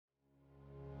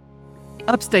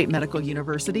Upstate Medical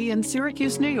University in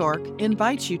Syracuse, New York,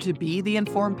 invites you to be the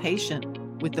informed patient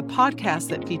with the podcast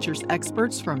that features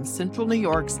experts from Central New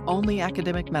York's only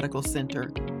academic medical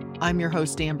center. I'm your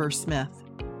host, Amber Smith.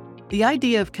 The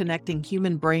idea of connecting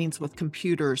human brains with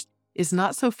computers is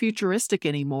not so futuristic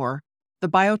anymore. The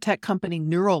biotech company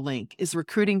Neuralink is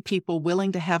recruiting people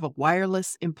willing to have a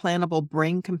wireless, implantable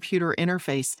brain-computer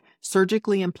interface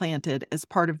surgically implanted as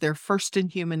part of their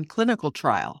first-in-human clinical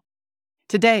trial.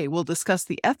 Today, we'll discuss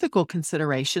the ethical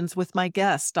considerations with my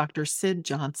guest, Dr. Syd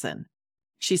Johnson.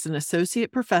 She's an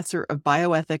associate professor of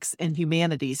bioethics and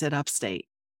humanities at Upstate.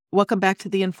 Welcome back to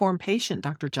The Informed Patient,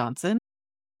 Dr. Johnson.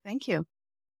 Thank you.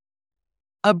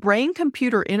 A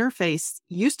brain-computer interface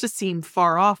used to seem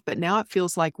far off, but now it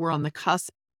feels like we're on the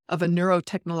cusp of a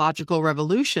neurotechnological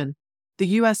revolution. The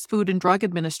U.S. Food and Drug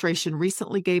Administration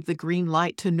recently gave the green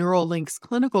light to Neuralink's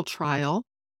clinical trial.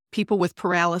 People with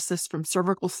paralysis from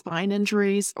cervical spine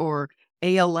injuries or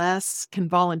ALS can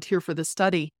volunteer for the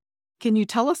study. Can you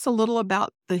tell us a little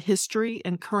about the history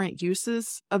and current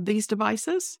uses of these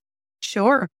devices?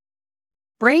 Sure.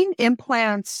 Brain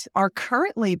implants are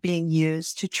currently being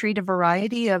used to treat a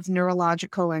variety of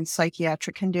neurological and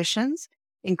psychiatric conditions,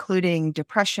 including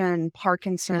depression,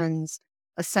 Parkinson's,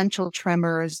 essential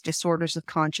tremors, disorders of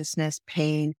consciousness,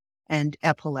 pain, and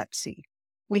epilepsy.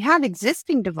 We have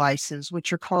existing devices,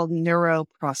 which are called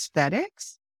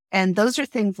neuroprosthetics, and those are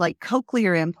things like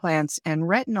cochlear implants and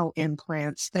retinal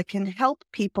implants that can help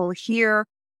people hear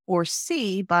or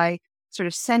see by sort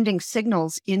of sending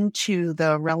signals into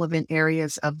the relevant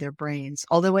areas of their brains.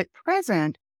 Although at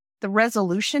present, the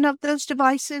resolution of those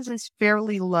devices is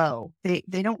fairly low. They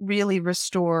don't really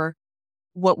restore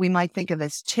what we might think of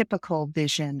as typical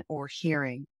vision or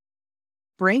hearing.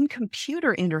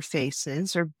 Brain-computer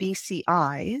interfaces, or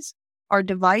BCIs, are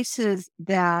devices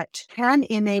that can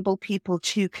enable people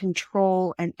to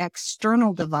control an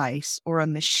external device or a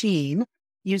machine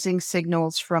using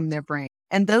signals from their brain.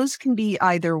 And those can be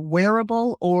either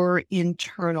wearable or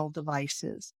internal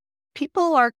devices.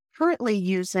 People are currently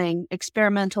using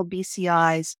experimental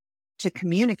BCIs to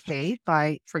communicate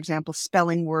by, for example,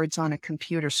 spelling words on a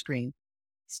computer screen.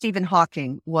 Stephen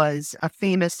Hawking was a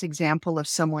famous example of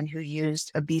someone who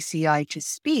used a BCI to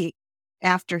speak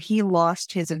after he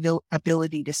lost his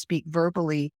ability to speak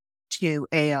verbally to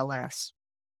ALS.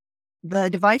 The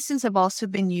devices have also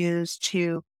been used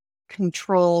to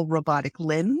control robotic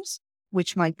limbs,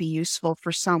 which might be useful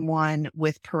for someone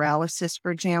with paralysis,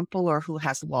 for example, or who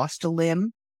has lost a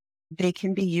limb. They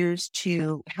can be used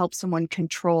to help someone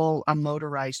control a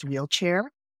motorized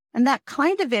wheelchair. And that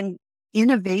kind of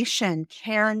innovation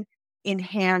can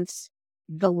enhance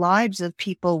the lives of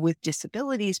people with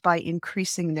disabilities by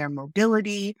increasing their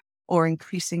mobility or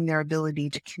increasing their ability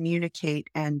to communicate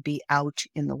and be out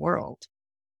in the world.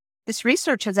 This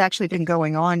research has actually been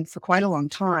going on for quite a long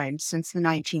time, since the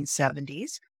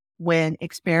 1970s, when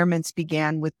experiments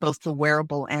began with both the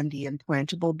wearable and the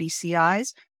implantable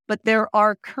BCIs. But there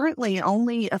are currently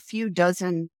only a few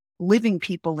dozen living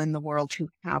people in the world who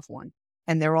have one,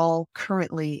 and they're all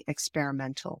currently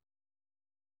experimental.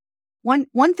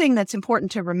 One thing that's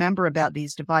important to remember about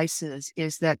these devices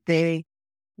is that they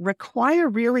require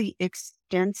really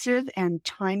extensive and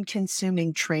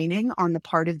time-consuming training on the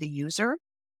part of the user.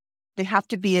 They have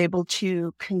to be able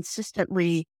to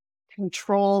consistently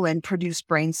control and produce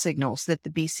brain signals that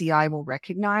the BCI will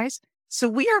recognize. So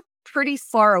we are pretty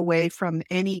far away from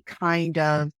any kind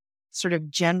of sort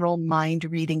of general mind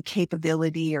reading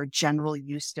capability or general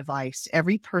use device.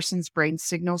 Every person's brain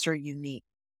signals are unique,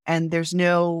 and there's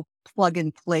no plug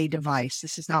and play device.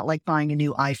 This is not like buying a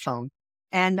new iPhone.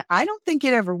 And I don't think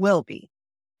it ever will be.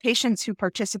 Patients who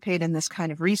participate in this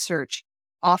kind of research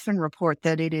often report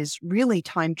that it is really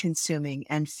time consuming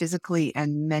and physically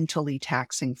and mentally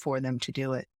taxing for them to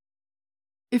do it.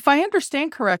 If I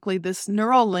understand correctly, this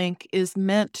Neuralink is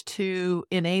meant to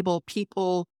enable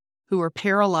people who are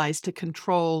paralyzed to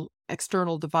control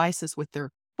external devices with their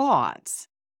thoughts.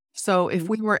 So if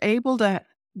we were able to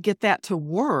get that to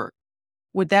work,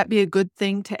 would that be a good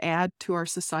thing to add to our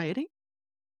society?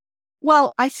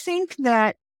 Well, I think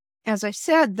that, as I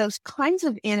said, those kinds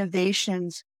of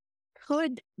innovations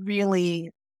could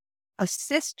really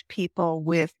assist people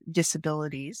with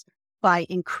disabilities by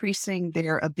increasing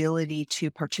their ability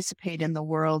to participate in the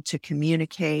world, to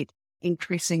communicate,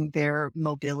 increasing their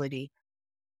mobility.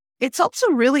 It's also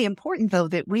really important, though,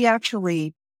 that we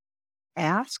actually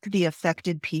ask the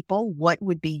affected people what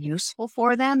would be useful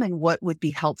for them and what would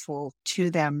be helpful to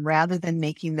them, rather than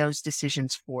making those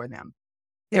decisions for them.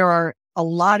 There are a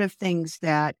lot of things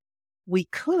that we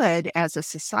could, as a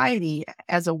society,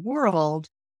 as a world,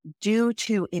 due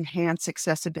to enhance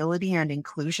accessibility and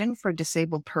inclusion for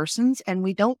disabled persons. And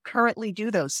we don't currently do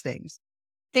those things.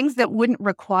 Things that wouldn't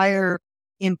require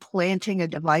implanting a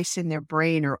device in their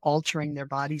brain or altering their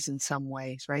bodies in some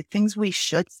ways, right? Things we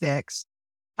should fix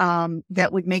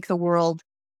that would make the world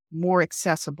more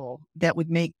accessible, that would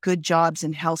make good jobs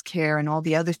in healthcare and all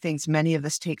the other things many of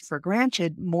us take for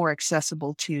granted more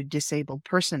accessible to disabled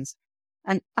persons.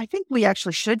 And I think we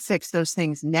actually should fix those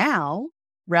things now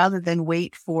rather than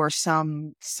wait for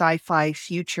some sci-fi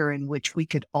future in which we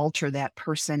could alter that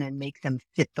person and make them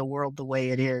fit the world the way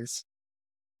it is.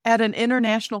 At an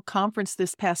international conference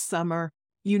this past summer,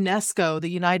 UNESCO, the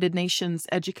United Nations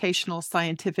Educational,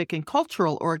 Scientific, and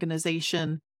Cultural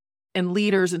Organization, and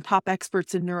leaders and top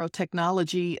experts in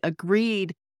neurotechnology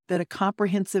agreed that a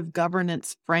comprehensive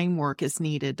governance framework is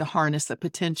needed to harness the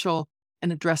potential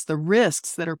and address the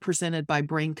risks that are presented by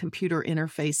brain-computer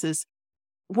interfaces.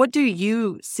 What do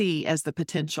you see as the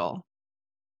potential?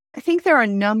 I think there are a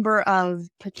number of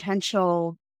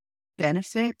potential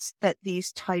benefits that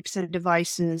these types of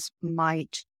devices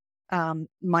might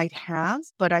have,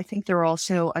 but I think there are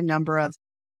also a number of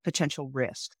potential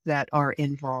risks that are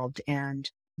involved, and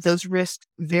those risks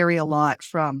vary a lot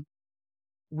from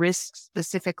risks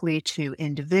specifically to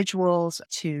individuals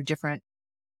to different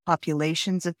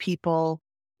populations of people.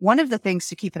 One of the things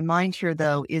to keep in mind here,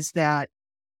 though, is that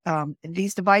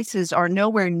these devices are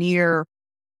nowhere near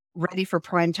ready for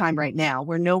prime time right now.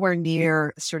 We're nowhere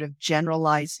near sort of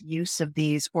generalized use of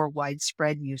these or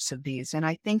widespread use of these. And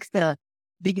I think the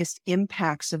biggest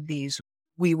impacts of these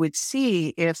we would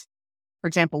see if, for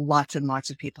example, lots and lots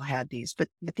of people had these. But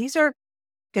these are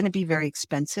going to be very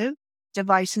expensive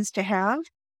devices to have.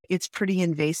 It's pretty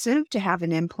invasive to have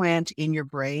an implant in your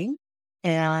brain.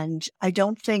 And I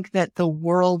don't think that the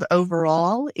world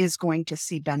overall is going to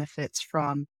see benefits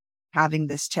from having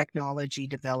this technology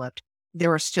developed.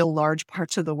 There are still large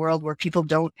parts of the world where people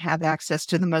don't have access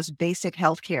to the most basic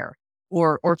healthcare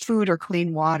or food or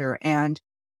clean water. And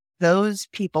those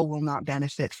people will not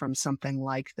benefit from something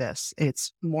like this.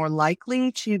 It's more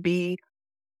likely to be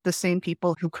the same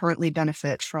people who currently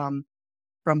benefit from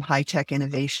high-tech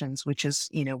innovations, which is,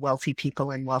 wealthy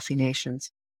people in wealthy nations.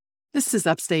 This is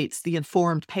Upstate's The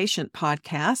Informed Patient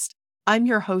podcast. I'm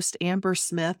your host, Amber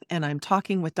Smith, and I'm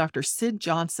talking with Dr. Syd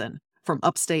Johnson from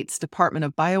Upstate's Department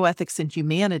of Bioethics and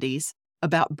Humanities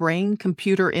about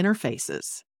brain-computer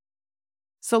interfaces.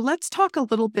 So let's talk a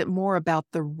little bit more about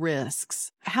the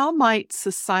risks. How might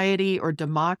society or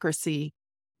democracy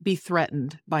be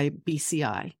threatened by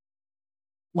BCI?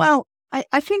 Well,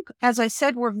 I think, as I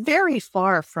said, we're very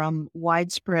far from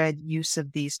widespread use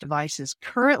of these devices.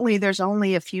 Currently, there's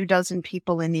only a few dozen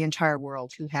people in the entire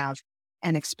world who have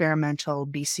an experimental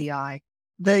BCI.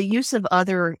 The use of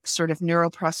other sort of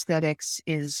neuroprosthetics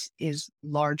is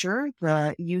larger.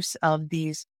 The use of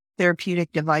these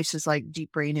therapeutic devices like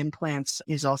deep brain implants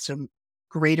is also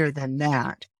greater than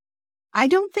that. I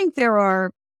don't think there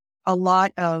are a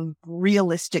lot of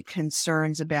realistic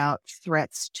concerns about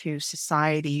threats to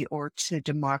society or to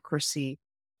democracy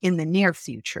in the near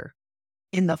future.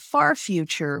 In the far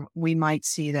future, we might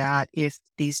see that if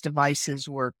these devices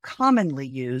were commonly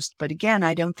used. But again,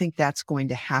 I don't think that's going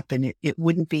to happen. It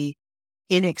wouldn't be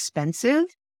inexpensive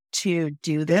to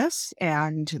do this.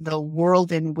 And the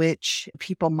world in which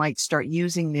people might start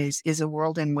using these is a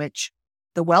world in which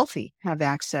the wealthy have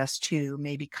access to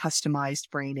maybe customized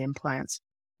brain implants.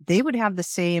 They would have the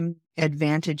same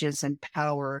advantages and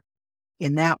power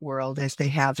in that world as they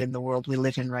have in the world we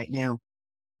live in right now.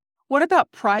 What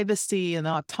about privacy and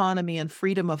autonomy and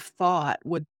freedom of thought?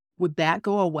 Would that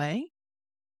go away?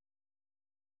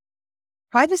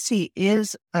 Privacy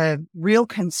is a real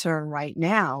concern right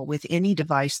now with any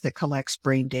device that collects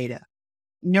brain data.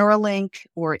 Neuralink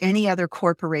or any other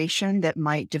corporation that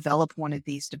might develop one of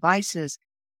these devices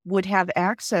would have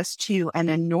access to an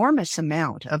enormous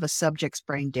amount of a subject's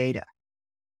brain data.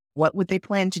 What would they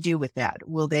plan to do with that?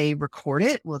 Will they record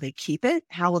it? Will they keep it?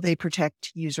 How will they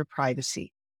protect user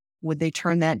privacy? Would they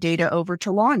turn that data over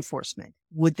to law enforcement?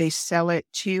 Would they sell it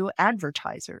to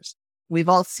advertisers? We've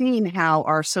all seen how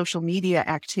our social media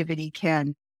activity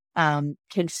can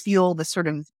fuel the sort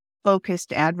of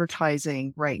focused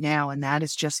advertising right now. And that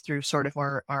is just through sort of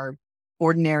our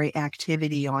ordinary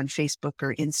activity on Facebook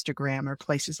or Instagram or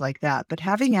places like that. But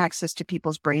having access to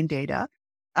people's brain data,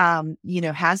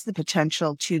 has the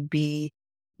potential to be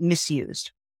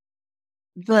misused.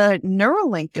 The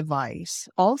Neuralink device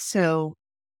also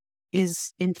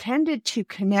is intended to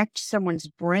connect someone's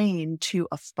brain to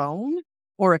a phone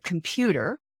or a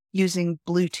computer using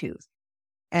Bluetooth.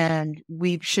 And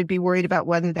we should be worried about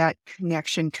whether that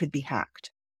connection could be hacked.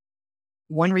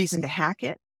 One reason to hack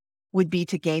it would be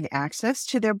to gain access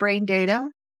to their brain data.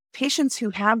 Patients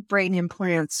who have brain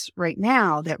implants right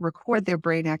now that record their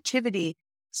brain activity,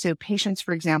 so patients,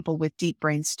 for example, with deep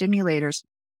brain stimulators,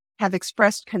 have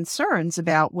expressed concerns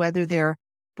about whether their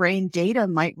brain data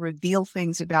might reveal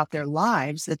things about their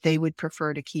lives that they would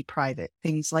prefer to keep private,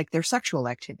 things like their sexual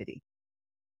activity.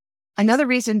 Another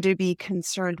reason to be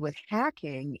concerned with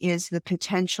hacking is the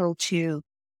potential to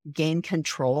gain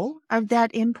control of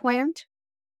that implant.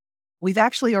 We've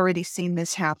actually already seen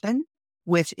this happen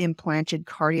with implanted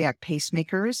cardiac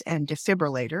pacemakers and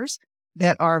defibrillators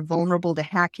that are vulnerable to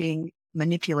hacking,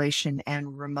 manipulation,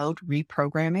 and remote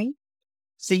reprogramming.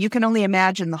 So you can only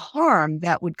imagine the harm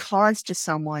that would cause to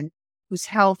someone whose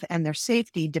health and their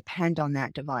safety depend on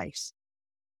that device.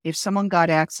 If someone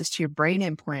got access to your brain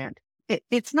implant,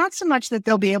 it's not so much that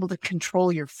they'll be able to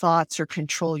control your thoughts or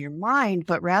control your mind,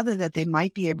 but rather that they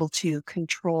might be able to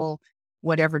control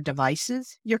whatever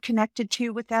devices you're connected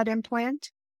to with that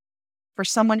implant. For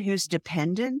someone who's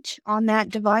dependent on that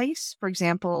device, for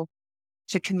example,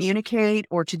 to communicate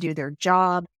or to do their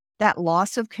job, that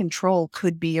loss of control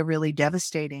could be a really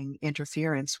devastating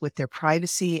interference with their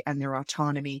privacy and their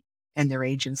autonomy and their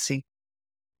agency.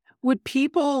 Would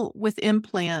people with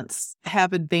implants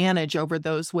have advantage over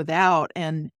those without?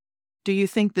 And do you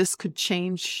think this could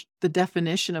change the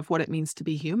definition of what it means to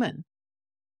be human?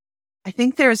 I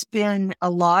think there's been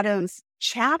a lot of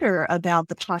chatter about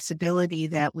the possibility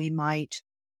that we might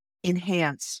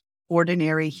enhance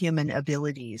ordinary human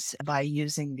abilities by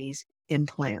using these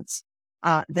implants.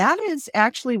 That is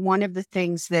actually one of the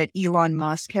things that Elon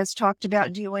Musk has talked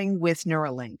about doing with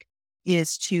Neuralink,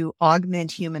 is to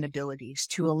augment human abilities,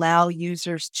 to allow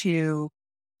users to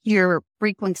hear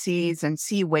frequencies and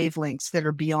see wavelengths that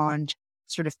are beyond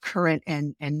sort of current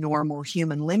and normal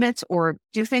human limits, or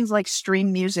do things like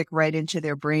stream music right into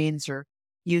their brains, or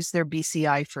use their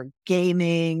BCI for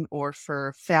gaming or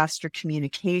for faster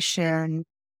communication,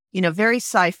 very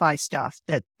sci-fi stuff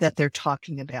that they're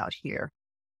talking about here.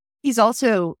 He's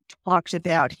also talked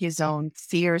about his own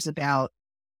fears about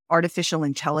artificial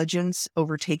intelligence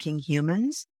overtaking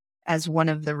humans as one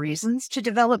of the reasons to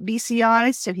develop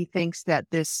BCI. So he thinks that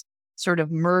this sort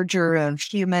of merger of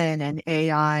human and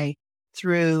AI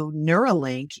through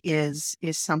Neuralink is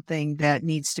something that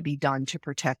needs to be done to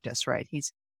protect us, right?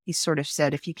 He's sort of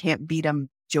said, if you can't beat them,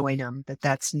 join them,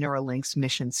 that's Neuralink's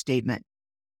mission statement.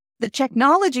 The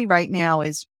technology right now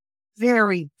is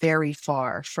very, very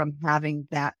far from having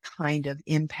that kind of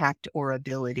impact or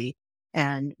ability,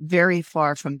 and very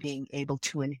far from being able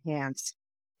to enhance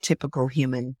typical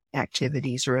human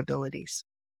activities or abilities.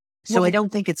 So I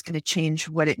don't think it's going to change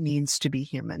what it means to be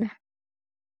human.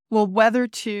 Well, whether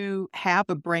to have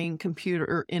a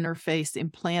brain-computer interface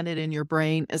implanted in your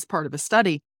brain as part of a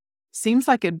study seems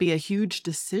like it'd be a huge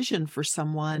decision for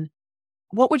someone.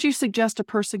 What would you suggest a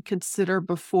person consider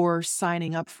before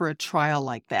signing up for a trial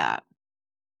like that?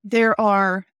 There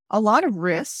are a lot of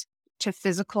risks to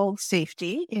physical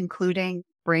safety, including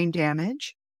brain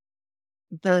damage.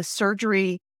 The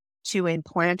surgery to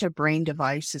implant a brain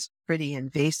device is pretty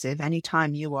invasive.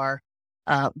 Anytime you are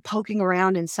poking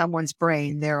around in someone's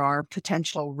brain, there are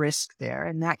potential risks there,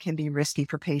 and that can be risky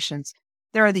for patients.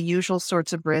 There are the usual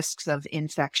sorts of risks of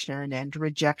infection and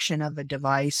rejection of a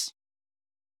device.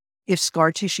 If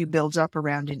scar tissue builds up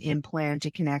around an implant,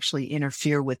 it can actually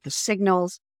interfere with the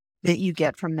signals that you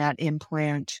get from that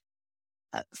implant.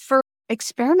 For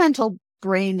experimental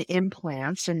brain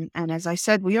implants, and as I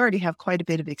said, we already have quite a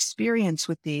bit of experience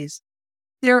with these,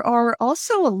 there are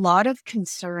also a lot of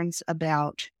concerns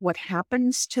about what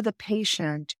happens to the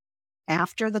patient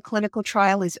after the clinical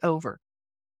trial is over.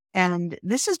 And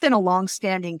this has been a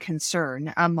longstanding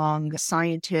concern among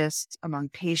scientists, among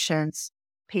patients,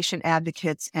 patient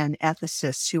advocates, and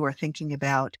ethicists who are thinking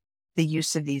about the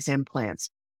use of these implants.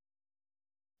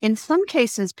 In some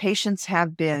cases, patients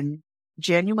have been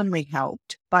genuinely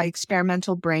helped by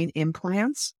experimental brain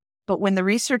implants, but when the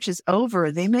research is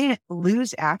over, they may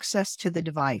lose access to the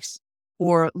device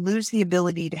or lose the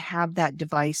ability to have that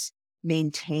device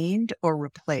maintained or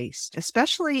replaced,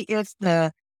 especially if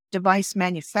the device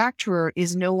manufacturer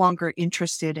is no longer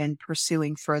interested in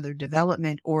pursuing further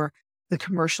development or the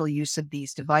commercial use of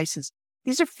these devices.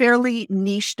 These are fairly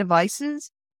niche devices.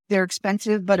 They're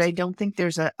expensive, but I don't think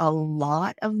there's a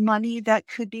lot of money that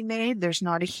could be made. There's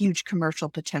not a huge commercial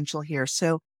potential here.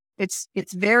 So it's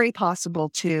very possible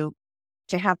to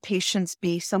have patients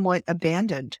be somewhat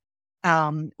abandoned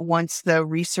once the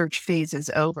research phase is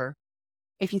over.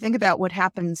 If you think about what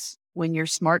happens when your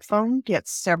smartphone gets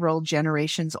several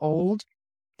generations old,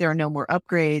 there are no more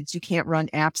upgrades. You can't run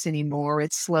apps anymore.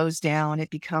 It slows down. It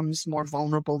becomes more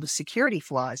vulnerable to security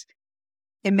flaws.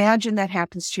 Imagine that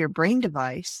happens to your brain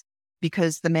device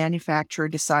because the manufacturer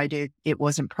decided it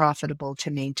wasn't profitable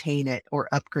to maintain it or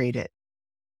upgrade it.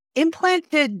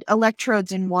 Implanted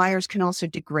electrodes and wires can also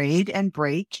degrade and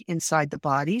break inside the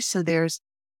body, so there's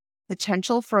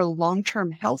potential for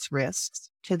long-term health risks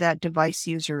to that device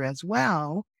user as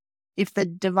well. If the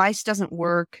device doesn't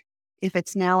work, if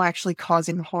it's now actually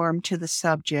causing harm to the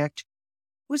subject,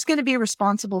 who's going to be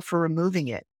responsible for removing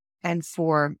it and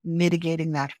for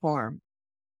mitigating that harm?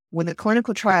 When the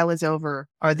clinical trial is over,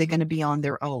 are they going to be on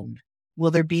their own?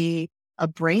 Will there be a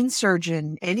brain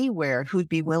surgeon anywhere who'd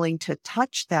be willing to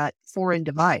touch that foreign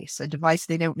device, a device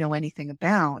they don't know anything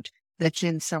about, that's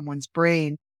in someone's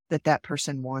brain that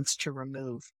person wants to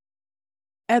remove?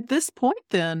 At this point,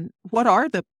 then, what are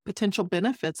the potential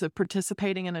benefits of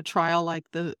participating in a trial like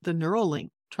the Neuralink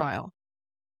trial?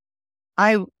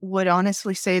 I would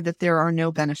honestly say that there are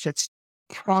no benefits.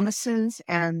 Promises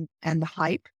and the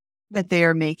hype that they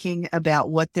are making about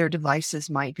what their devices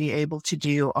might be able to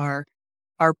do are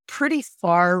pretty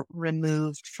far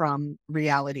removed from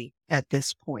reality at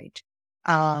this point.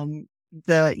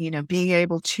 Being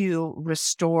able to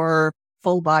restore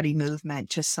full body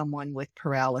movement to someone with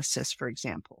paralysis, for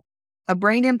example. A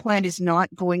brain implant is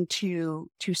not going to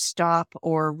stop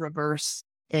or reverse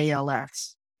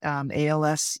ALS.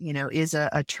 ALS, is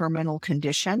a terminal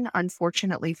condition.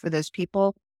 Unfortunately for those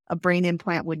people, a brain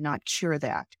implant would not cure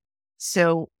that.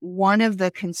 So one of the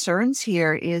concerns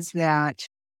here is that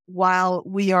while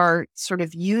we are sort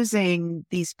of using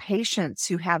these patients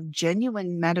who have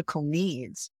genuine medical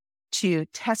needs to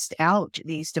test out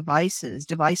these devices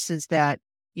that,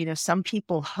 some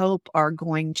people hope are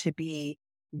going to be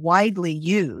widely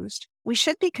used, we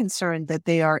should be concerned that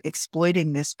they are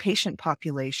exploiting this patient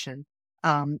population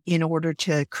in order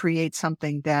to create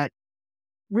something that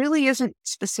really isn't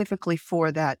specifically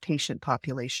for that patient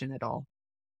population at all.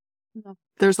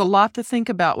 There's a lot to think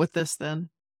about with this then.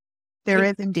 There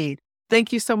is indeed.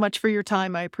 Thank you so much for your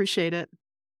time. I appreciate it.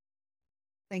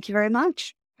 Thank you very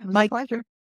much. It was a pleasure.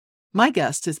 My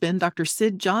guest has been Dr.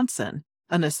 Syd Johnson,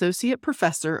 an associate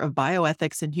professor of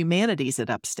bioethics and humanities at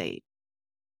Upstate.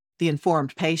 The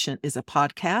Informed Patient is a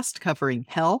podcast covering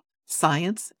health,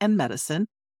 science, and medicine,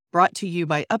 brought to you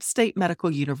by Upstate Medical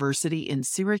University in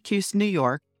Syracuse, New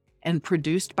York, and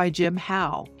produced by Jim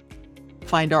Howe.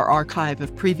 Find our archive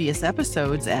of previous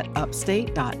episodes at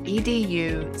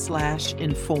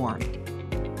upstate.edu/inform.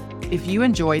 If you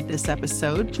enjoyed this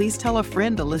episode, please tell a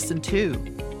friend to listen too.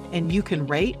 And you can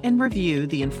rate and review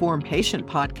the Informed Patient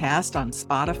podcast on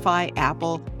Spotify,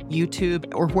 Apple,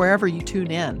 YouTube, or wherever you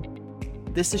tune in.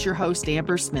 This is your host,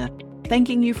 Amber Smith,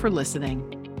 thanking you for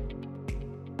listening.